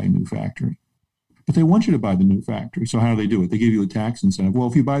you to buy a new factory. But they want you to buy the new factory. So how do they do it? They give you a tax incentive. Well,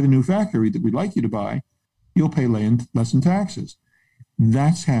 if you buy the new factory that we'd like you to buy, you'll pay less in taxes.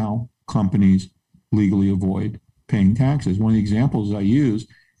 That's how companies legally avoid paying taxes. One of the examples I use,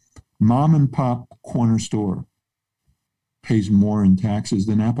 mom and pop corner store pays more in taxes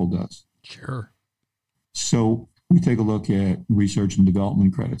than Apple does. Sure. So we take a look at research and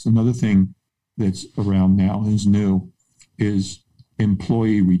development credits. Another thing that's around now is new is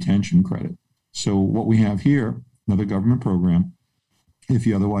employee retention credit. So what we have here, another government program, if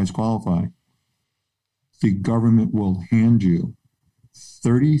you otherwise qualify, the government will hand you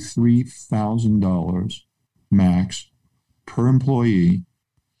 $33,000 max per employee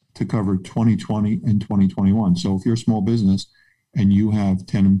to cover 2020 and 2021. So if you're a small business and you have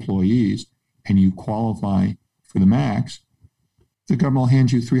 10 employees and you qualify for the max, the government will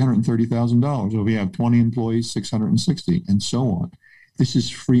hand you $330,000. If you have 20 employees, $660,000, and so on. This is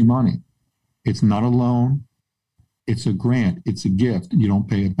free money. It's not a loan. It's a grant. It's a gift. You don't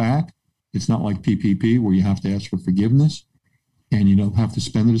pay it back. It's not like PPP where you have to ask for forgiveness and you don't have to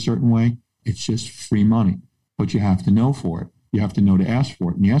spend it a certain way. It's just free money, but you have to know for it. You have to know to ask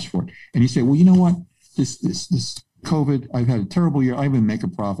for it, and you ask for it. And you say, well, you know what? This COVID, I've had a terrible year. I didn't make a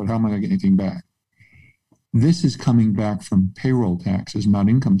profit. How am I going to get anything back? This is coming back from payroll taxes, not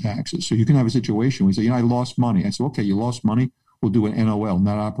income taxes. So you can have a situation where you say, I lost money. I say, okay, you lost money. We'll do an NOL,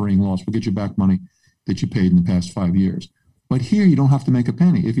 not operating loss. We'll get you back money that you paid in the past 5 years. But here you don't have to make a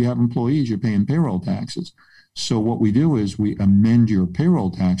penny. If you have employees, you're paying payroll taxes. So what we do is we amend your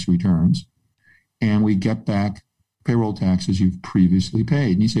payroll tax returns and we get back payroll taxes you've previously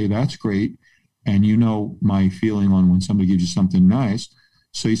paid. And you say, that's great. And you know my feeling on when somebody gives you something nice.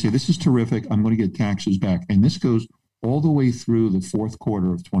 So you say, this is terrific. I'm going to get taxes back. And this goes all the way through the fourth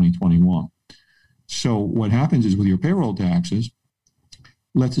quarter of 2021. So what happens is with your payroll taxes,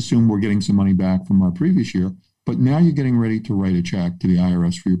 let's assume we're getting some money back from our previous year, but now you're getting ready to write a check to the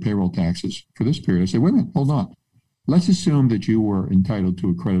IRS for your payroll taxes for this period. I say, wait a minute, hold on. Let's assume that you were entitled to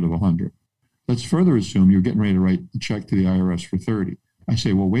a credit of 100. Let's further assume you're getting ready to write the check to the IRS for 30. I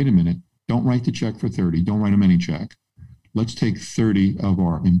say, well, wait a minute. Don't write the check for 30. Don't write them any check. Let's take 30 of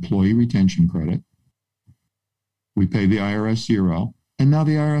our employee retention credit. We pay the IRS $0, and now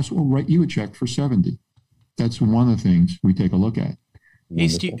the IRS will write you a check for 70. That's one of the things we take a look at. Hey,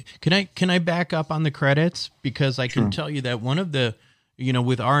 Steve, can I back up on the credits? Because I can tell you that one of the,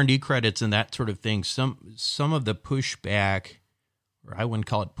 with R&D credits and that sort of thing, some of the pushback, or I wouldn't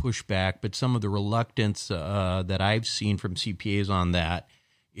call it pushback, but some of the reluctance that I've seen from CPAs on that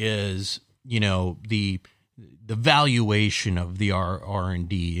is, the valuation of the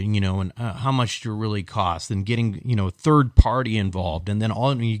R&D, and how much it really costs, and getting, third party involved. And then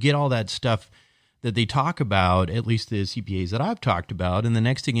you get all that stuff that they talk about, at least the CPAs that I've talked about. And the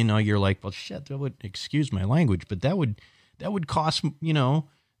next thing you know, you're like, well, shit, that would, excuse my language, but that would cost,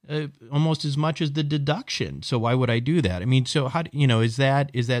 almost as much as the deduction. So why would I do that? I mean, so how, is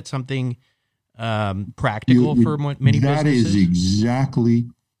that something practical for many businesses? That is exactly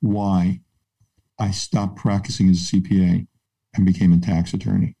why I stopped practicing as a CPA and became a tax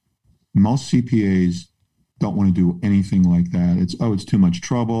attorney. Most CPAs don't want to do anything like that. It's too much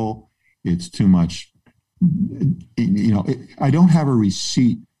trouble. It's too much, I don't have a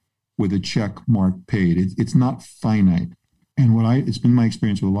receipt with a check mark paid. It's not finite. And it's been my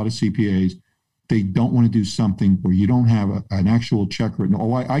experience with a lot of CPAs, they don't want to do something where you don't have an actual check written.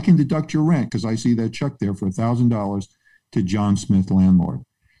 Oh, I can deduct your rent because I see that check there for $1,000 to John Smith, landlord.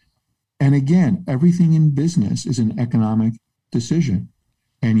 And again, everything in business is an economic decision.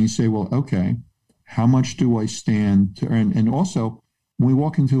 And you say, well, okay, how much do I stand to earn? And also, when we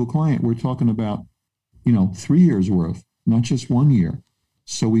walk into a client, we're talking about, 3 years worth, not just 1 year.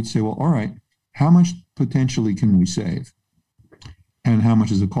 So we'd say, well, all right, how much potentially can we save? And how much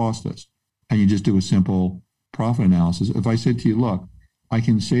does it cost us? And you just do a simple profit analysis. If I said to you, look, I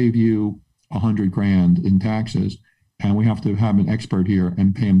can save you $100,000 in taxes, and we have to have an expert here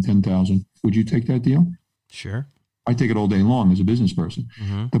and pay him $10,000, would you take that deal? Sure. I take it all day long as a business person.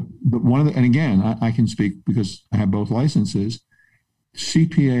 Mm-hmm. But and again, I can speak because I have both licenses.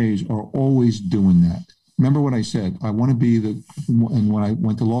 CPAs are always doing that. Remember what I said, and when I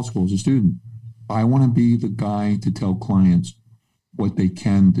went to law school as a student, I want to be the guy to tell clients what they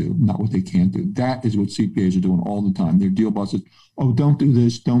can do, not what they can't do. That is what CPAs are doing all the time. Their deal bosses, oh, don't do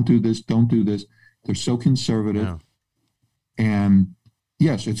this, don't do this, don't do this. They're so conservative. Yeah. And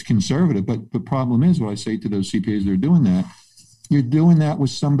yes, it's conservative, but the problem is what I say to those CPAs that are doing that, you're doing that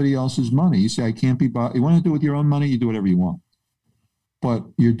with somebody else's money. You say, I can't be bought. You want to do it with your own money, you do whatever you want. But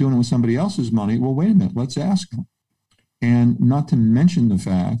you're doing it with somebody else's money. Well, wait a minute, let's ask them. And not to mention the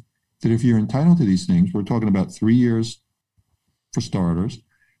fact that if you're entitled to these things, we're talking about 3 years for starters,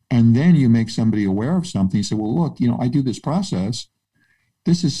 and then you make somebody aware of something. You say, well, look, I do this process.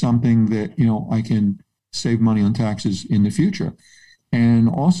 This is something that, I can save money on taxes in the future. And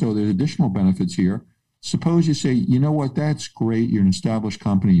also there's additional benefits here. Suppose you say, you know what, that's great. You're an established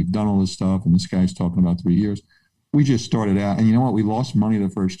company. You've done all this stuff. And this guy's talking about 3 years. We just started out. And you know what? We lost money the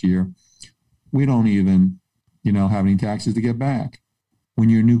first year. We don't even, have any taxes to get back. When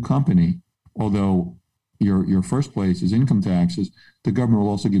you're a new company, although your first place is income taxes, the government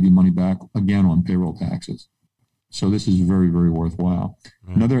will also give you money back again on payroll taxes. So this is very, very worthwhile.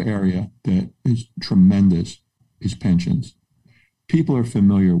 Right. Another area that is tremendous is pensions. People are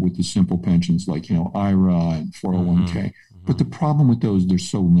familiar with the simple pensions like, IRA and 401k. Mm-hmm. But the problem with those, they're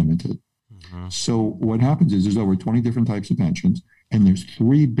so limited. Mm-hmm. So what happens is there's over 20 different types of pensions, and there's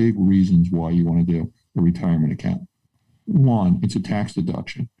 3 big reasons why you want to do a retirement account. One, it's a tax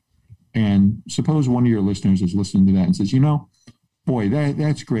deduction. And suppose one of your listeners is listening to that and says, boy,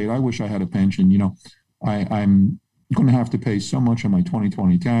 that's great. I wish I had a pension. I'm going to have to pay so much on my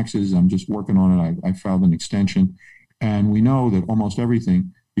 2020 taxes. I'm just working on it. I filed an extension. And we know that almost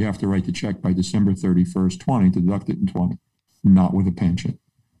everything, you have to write the check by December 31st, 20 to deduct it in 20, not with a pension.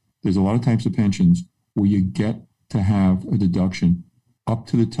 There's a lot of types of pensions where you get to have a deduction up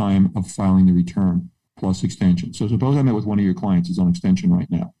to the time of filing the return plus extension. So suppose I met with one of your clients who's on extension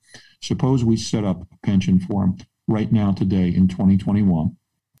right now. Suppose we set up a pension for him right now today in 2021,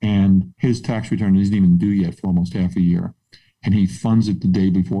 and his tax return isn't even due yet for almost half a year, and he funds it the day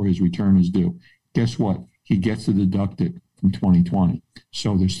before his return is due. Guess what? He gets to deduct it from 2020.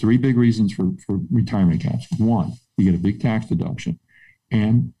 So there's 3 big reasons for retirement accounts. One, you get a big tax deduction,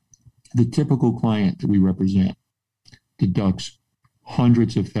 and the typical client that we represent deducts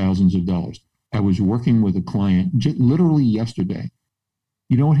hundreds of thousands of dollars. I was working with a client literally yesterday.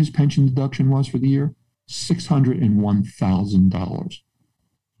 You know what his pension deduction was for the year? $601,000.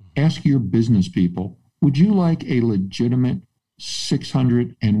 Ask your business people would you like a legitimate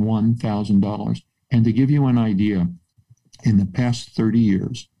 $601,000? And to give you an idea, in the past 30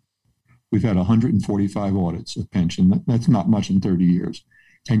 years, we've had 145 audits of pension. That's not much in 30 years.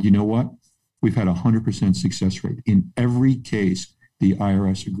 And you know what? We've had 100% success rate. In every case, the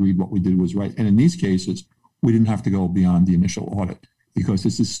IRS agreed what we did was right. And in these cases, we didn't have to go beyond the initial audit because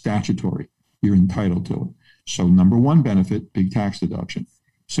this is statutory. You're entitled to it. So number one benefit, big tax deduction.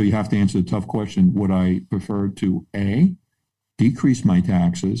 So you have to answer the tough question, would I prefer to A, decrease my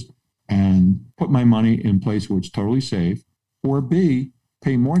taxes and put my money in a place where it's totally safe, or B,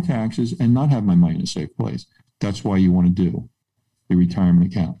 pay more taxes and not have my money in a safe place? That's why you want to do the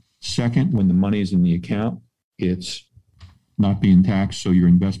retirement account. Second, when the money is in the account, it's not being taxed, so your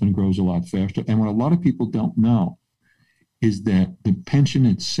investment grows a lot faster. And what a lot of people don't know is that the pension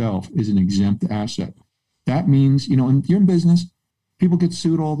itself is an exempt asset. That means, if you're in business, people get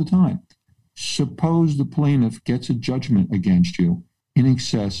sued all the time. Suppose the plaintiff gets a judgment against you in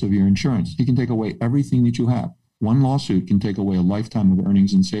excess of your insurance. He can take away everything that you have. One lawsuit can take away a lifetime of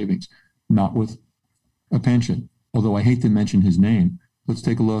earnings and savings, not with a pension. Although I hate to mention his name, let's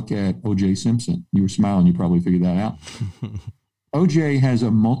take a look at O.J. Simpson. You were smiling, you probably figured that out. O.J. has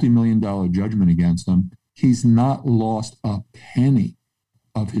a multi-million-dollar judgment against him. He's not lost a penny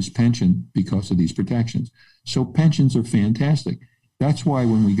of his pension because of these protections. So pensions are fantastic. That's why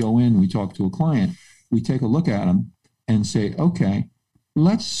when we go in, we talk to a client, we take a look at them and say, okay,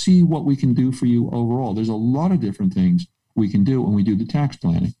 let's see what we can do for you overall. There's a lot of different things we can do when we do the tax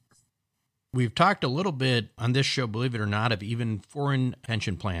planning. We've talked a little bit on this show, believe it or not, of even foreign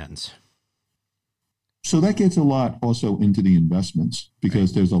pension plans. So that gets a lot also into the investments,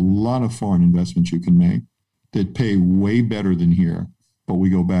 because there's a lot of foreign investments you can make that pay way better than here. But we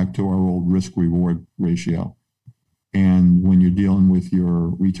go back to our old risk-reward ratio. And when you're dealing with your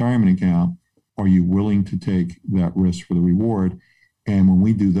retirement account, are you willing to take that risk for the reward? And when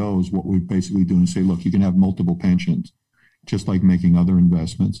we do those, what we're basically doing is say, look, you can have multiple pensions, just like making other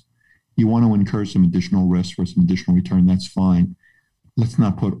investments. You want to incur some additional risk for some additional return, that's fine. Let's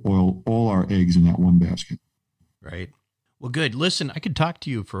not put all our eggs in that one basket. Right. Well, good. Listen, I could talk to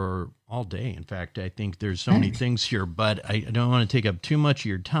you for all day. In fact, I think there's so many things here, but I don't want to take up too much of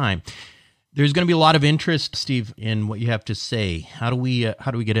your time. There's going to be a lot of interest, Steve, in what you have to say. How do we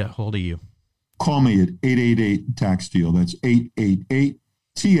get a hold of you? Call me at 888-TAX-DEAL. That's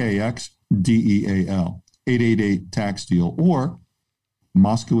 888-TAX-DEAL. 888-TAX-DEAL or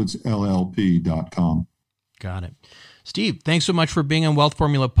MoskowitzLLP.com. Got it. Steve, thanks so much for being on Wealth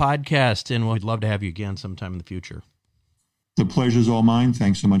Formula Podcast, and we'd love to have you again sometime in the future. The pleasure's all mine.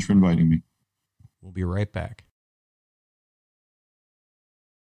 Thanks so much for inviting me. We'll be right back.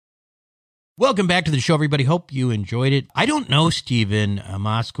 Welcome back to the show, everybody. Hope you enjoyed it. I don't know Stephen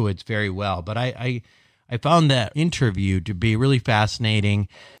Moskowitz very well, but I found that interview to be really fascinating.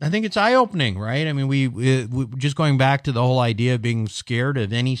 I think it's eye-opening, right? I mean, we just going back to the whole idea of being scared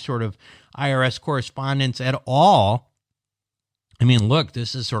of any sort of IRS correspondence at all. I mean, look,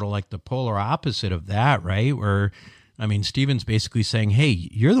 this is sort of like the polar opposite of that, right? Where, I mean, Stephen's basically saying, hey,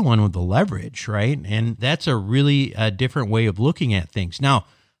 you're the one with the leverage, right? And that's a really different way of looking at things. Now,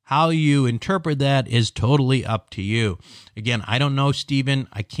 how you interpret that is totally up to you. Again, I don't know Stephen.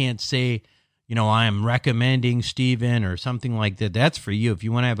 I can't say, I am recommending Stephen or something like that. That's for you. If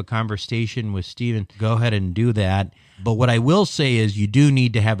you want to have a conversation with Stephen, go ahead and do that. But what I will say is you do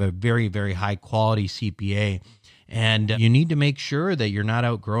need to have a very, very high quality CPA. And you need to make sure that you're not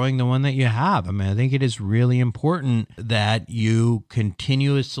outgrowing the one that you have. I mean, I think it is really important that you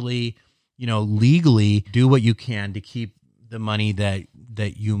continuously, legally do what you can to keep the money that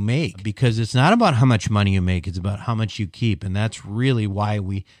you make, because it's not about how much money you make, it's about how much you keep. And that's really why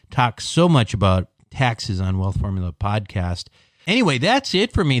we talk so much about taxes on Wealth Formula Podcast. Anyway, that's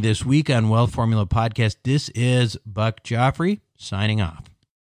it for me this week on Wealth Formula Podcast. This is Buck Joffrey signing off.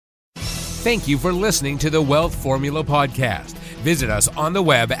 Thank you for listening to the Wealth Formula Podcast. Visit us on the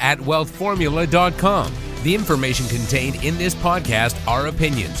web at wealthformula.com. The information contained in this podcast are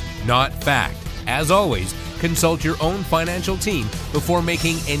opinions, not fact. As always, consult your own financial team before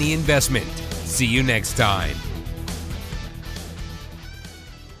making any investment. See you next time.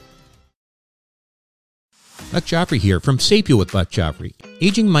 Buck Joffrey here from Sapio with Buck Joffrey.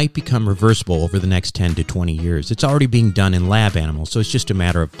 Aging might become reversible over the next 10 to 20 years. It's already being done in lab animals, so it's just a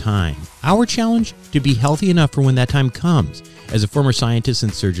matter of time. Our challenge? To be healthy enough for when that time comes. As a former scientist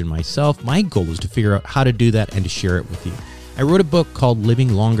and surgeon myself, my goal is to figure out how to do that and to share it with you. I wrote a book called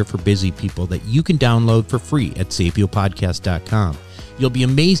Living Longer for Busy People that you can download for free at sapiopodcast.com. You'll be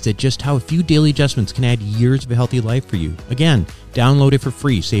amazed at just how a few daily adjustments can add years of a healthy life for you. Again, download it for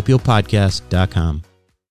free, sapiopodcast.com.